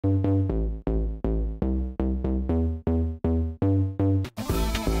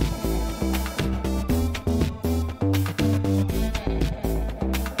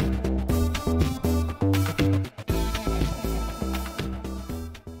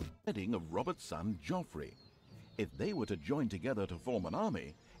wedding of Robert's son Joffrey. If they were to join together to form an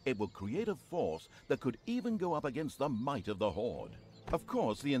army, it would create a force that could even go up against the might of the Horde. Of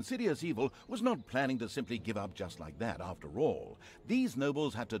course, the insidious evil was not planning to simply give up just like that after all. These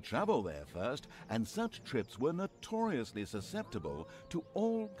nobles had to travel there first, and such trips were notoriously susceptible to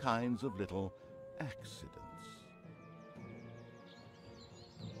all kinds of little accidents.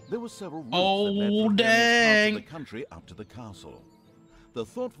 There were several routes that led from various parts of the country up to the castle. The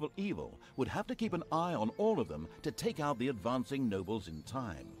thoughtful evil would have to keep an eye on all of them to take out the advancing nobles in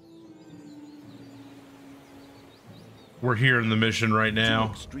time. We're here in the mission right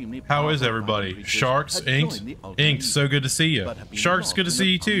now. How is everybody? Sharks, Inks, Inks, so good to see you. Sharks, good to see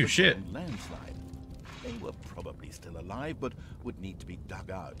you too. Shit. Landslide. They were probably still alive, but would need to be dug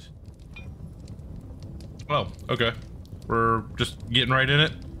out. Oh, okay. We're just getting right in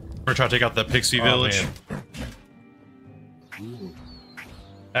it. We're gonna try to take out the Pixie Village. Man.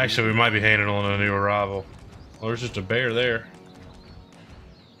 Actually, we might be handling a new arrival. Well, there's just a bear there.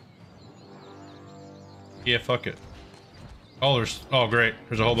 Yeah, fuck it. Oh, great.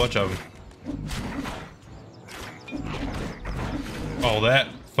 There's a whole bunch of them. Oh, that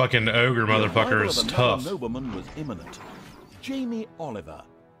fucking ogre motherfucker is tough. Nobleman was imminent. Jamie Oliver.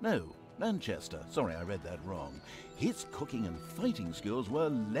 No, Lanchester. Sorry, I read that wrong. His cooking and fighting skills were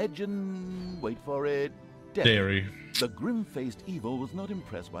legend... Wait for it. Dairy. The grim-faced evil was not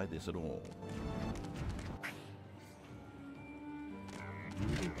impressed by this at all.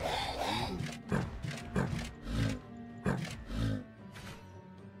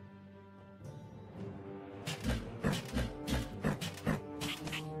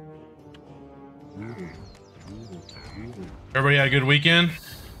 Everybody had a good weekend?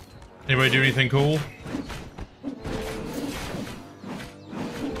 Anybody do anything cool?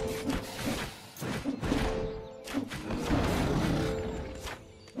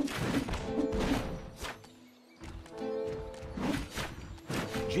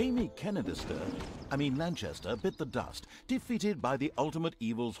 Jamie Lanchester bit the dust, defeated by the ultimate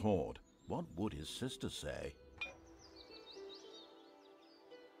evil's horde. What would his sister say?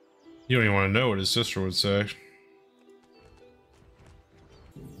 You don't even want to know what his sister would say.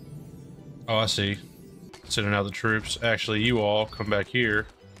 Oh, I see. Sending out the troops. Actually, you all come back here.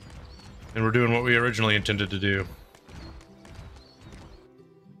 And we're doing what we originally intended to do.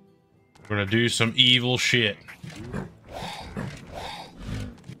 We're gonna do some evil shit.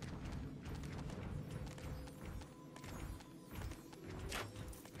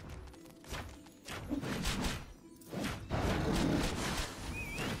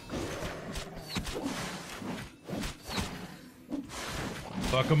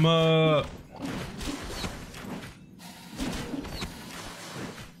 Fuck them up.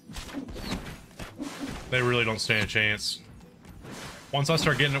 They really don't stand a chance. Once I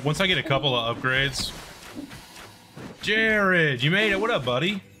get a couple of upgrades. Jared, you made it. What up,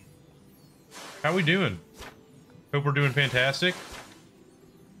 buddy? How we doing? Hope we're doing fantastic.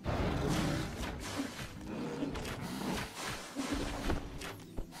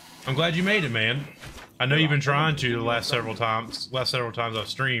 I'm glad you made it, man. I know you've been trying to the last several times I've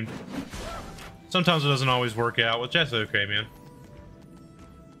streamed. Sometimes it doesn't always work out, which that's okay, man.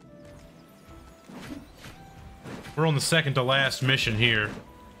 We're on the second to last mission here.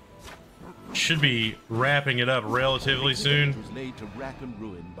 Should be wrapping it up relatively soon. Was laid to rack and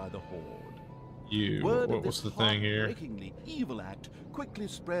ruin by the horde. What's the thing here? Evil act quickly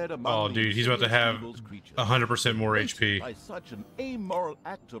spread among Oh, dude, he's about to have 100% more HP. By such an amoral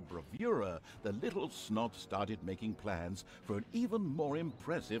act of bravura, the little snot started making plans for an even more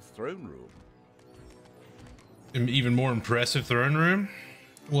impressive throne room. An even more impressive throne room?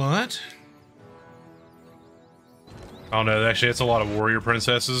 What? Oh no, actually, it's a lot of warrior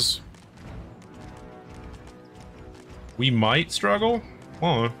princesses. We might struggle?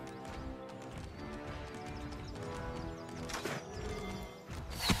 Hold on.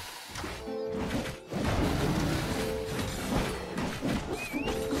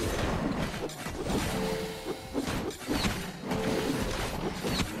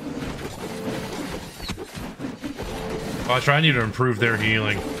 I try to improve their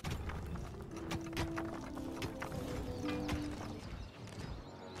healing.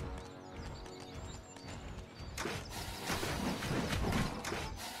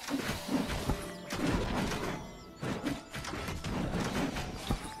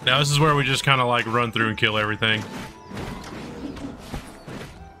 Now this is where we just kind of like run through and kill everything.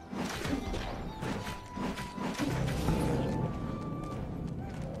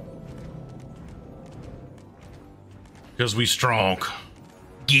 Because we strong.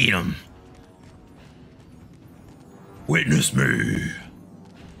 Get 'em. Witness me.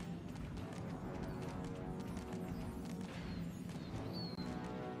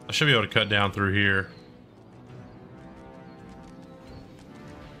 I should be able to cut down through here.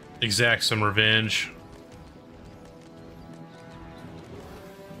 Exact some revenge.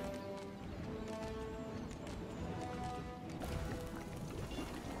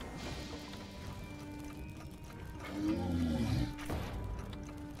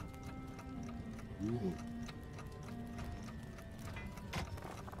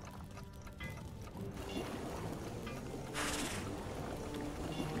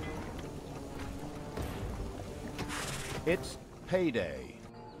 It's payday.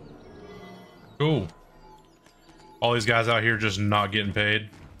 Cool. All these guys out here just not getting paid.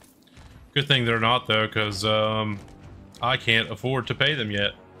 Good thing they're not, though, because I can't afford to pay them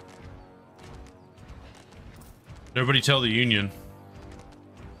yet. Nobody tell the union.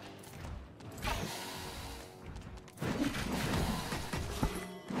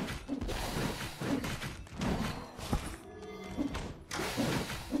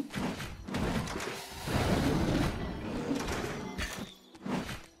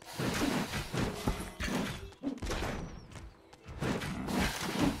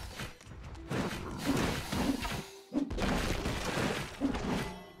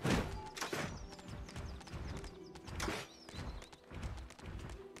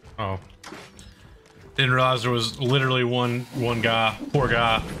 Oh. Didn't realize there was literally one guy. Poor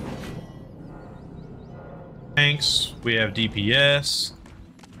guy. Tanks. We have DPS.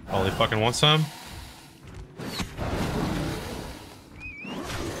 Oh, they fucking want some?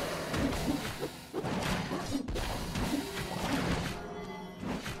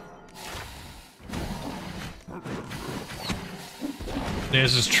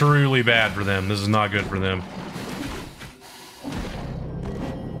 This is truly bad for them. This is not good for them.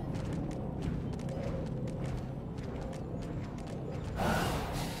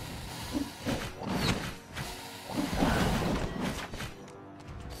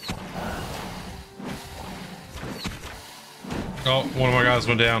 Oh, one of my guys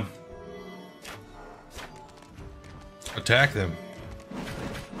went down. Attack them.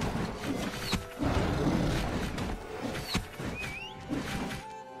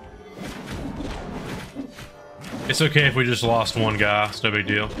 It's okay if we just lost one guy. It's no big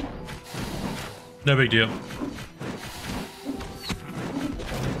deal. No big deal.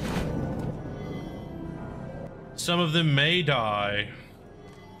 Some of them may die,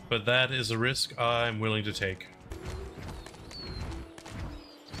 but that is a risk I'm willing to take.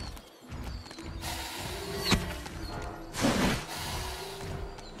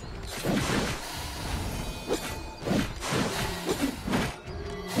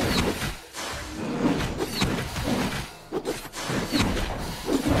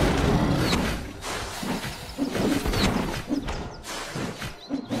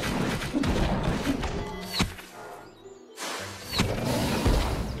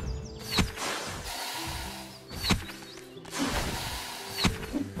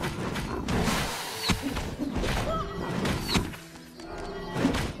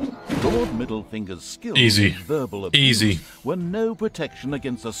 Lord Middlefinger's skills Easy. in verbal abuse Easy. were no protection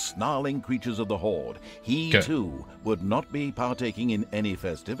against the snarling creatures of the Horde. He, too, would not be partaking in any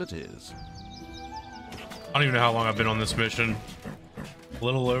festivities. I don't even know how long I've been on this mission. A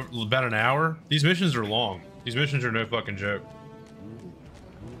little over, about an hour. These missions are long. These missions are no fucking joke.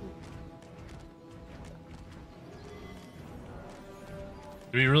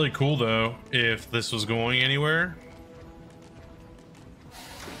 It'd be really cool, though, if this was going anywhere.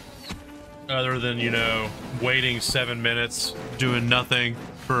 Other than, you know, waiting 7 minutes, doing nothing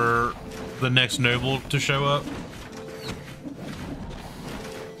for the next noble to show up.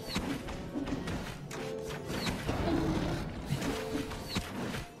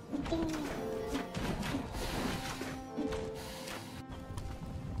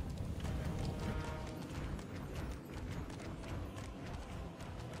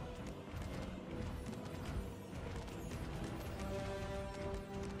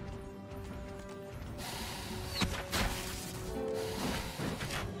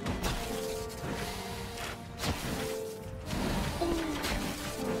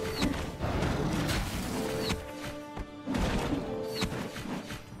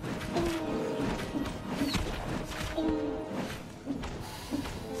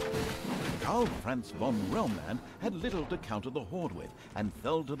 Karl Franz von Realmland had little to counter the Horde with, and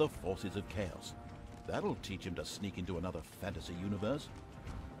fell to the forces of chaos. That'll teach him to sneak into another fantasy universe.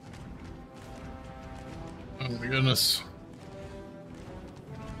 Oh my goodness.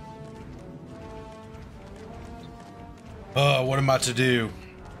 What am I to do?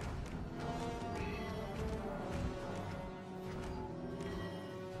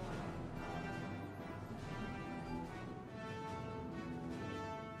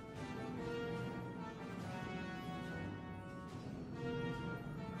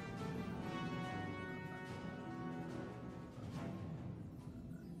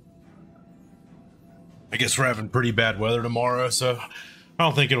 I guess we're having pretty bad weather tomorrow, so I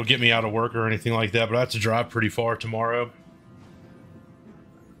don't think it'll get me out of work or anything like that, but I have to drive pretty far tomorrow.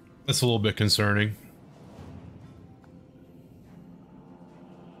 That's a little bit concerning.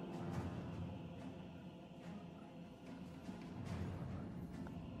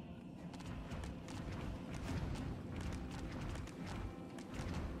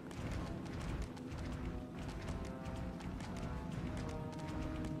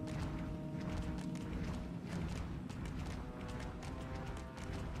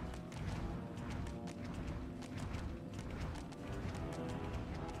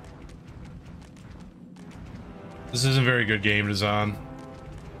 This isn't very good game design.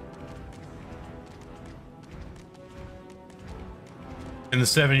 In the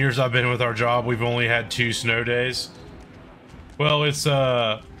 7 years I've been with our job, we've only had 2 snow days. Well, it's,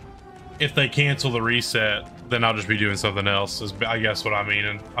 if they cancel the reset, then I'll just be doing something else, is I guess what I mean,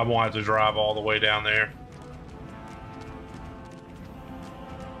 and I won't have to drive all the way down there.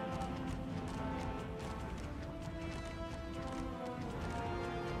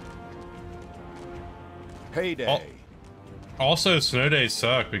 Payday. Also, snow days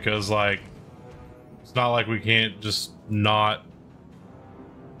suck because, like, it's not like we can't just not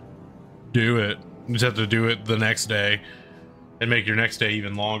do it. You just have to do it the next day and make your next day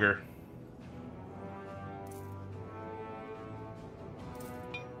even longer.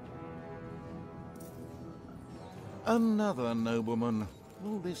 Another nobleman.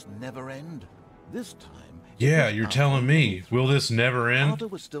 Will this never end? This time... Yeah, you're telling me. Will this never end?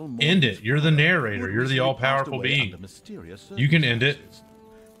 End it. You're the narrator. You're the all-powerful being. You can end it.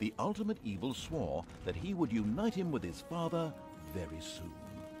 The ultimate evil swore that he would unite him with his father very soon.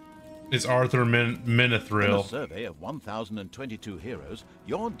 It's Arthur Menethil. In a survey of 1,022 heroes,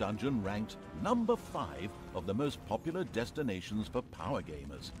 your dungeon ranked number 5 of the most popular destinations for power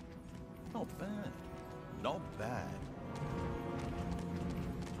gamers. Not bad. Not bad.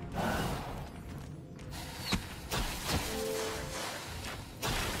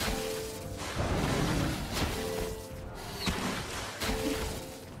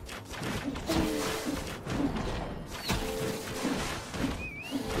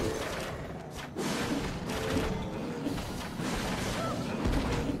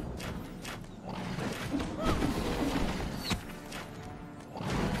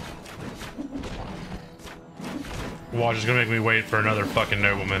 Watch is gonna make me wait for another fucking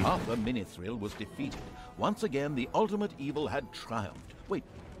nobleman. Arthur Menethil was defeated. Once again, the ultimate evil had triumphed. Wait,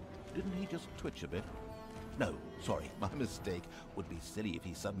 didn't he just twitch a bit? No, sorry, my mistake. Would be silly if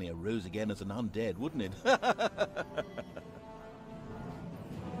he suddenly arose again as an undead, wouldn't it?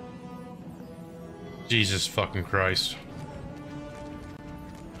 Jesus fucking Christ.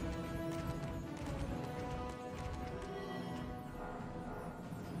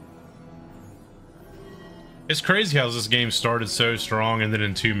 It's crazy how this game started so strong and then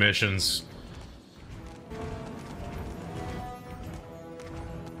in 2 missions.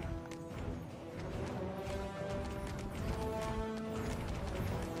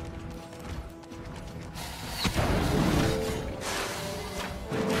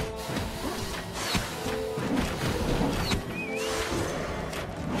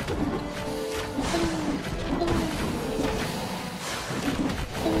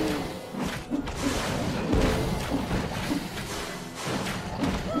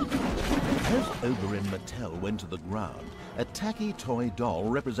 Oberyn Mattel went to the ground, a tacky toy doll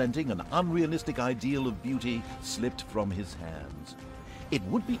representing an unrealistic ideal of beauty slipped from his hands. It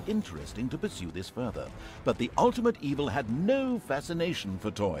would be interesting to pursue this further, but the ultimate evil had no fascination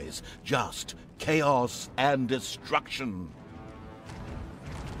for toys, just chaos and destruction.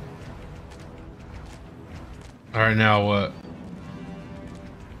 Alright, now what?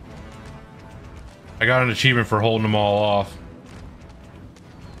 I got an achievement for holding them all off.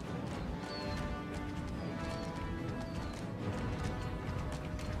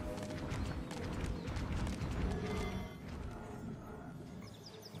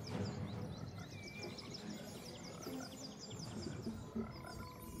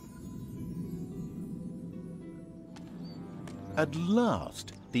 At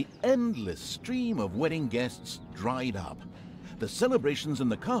last, the endless stream of wedding guests dried up. The celebrations in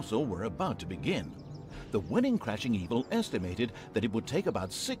the castle were about to begin. The wedding-crashing evil estimated that it would take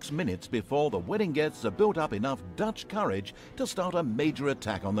about 6 minutes before the wedding guests had built up enough Dutch courage to start a major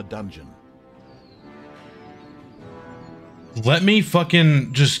attack on the dungeon. Let me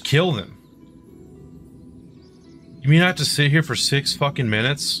fucking just kill them. You mean I have to sit here for 6 fucking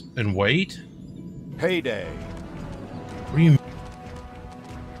minutes and wait? Payday. What do you mean?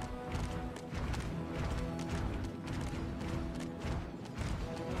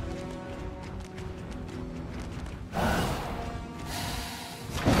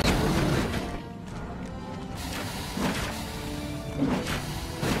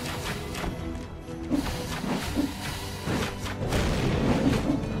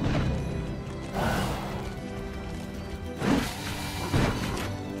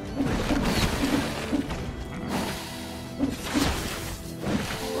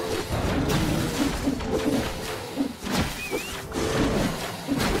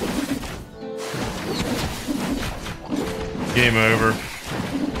 Game over.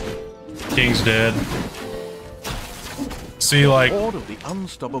 King's dead. See, like... The horde of the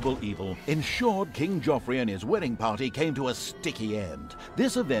unstoppable evil ensured King Joffrey and his wedding party came to a sticky end.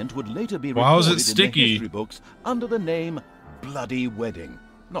 This event would later be Why was it recorded in the sticky? history books under the name Bloody Wedding.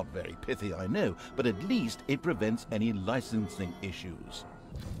 Not very pithy, I know, but at least it prevents any licensing issues.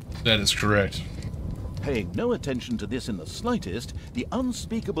 That is correct. Paying no attention to this in the slightest, the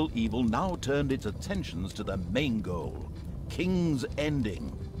unspeakable evil now turned its attentions to the main goal, King's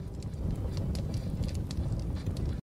Ending.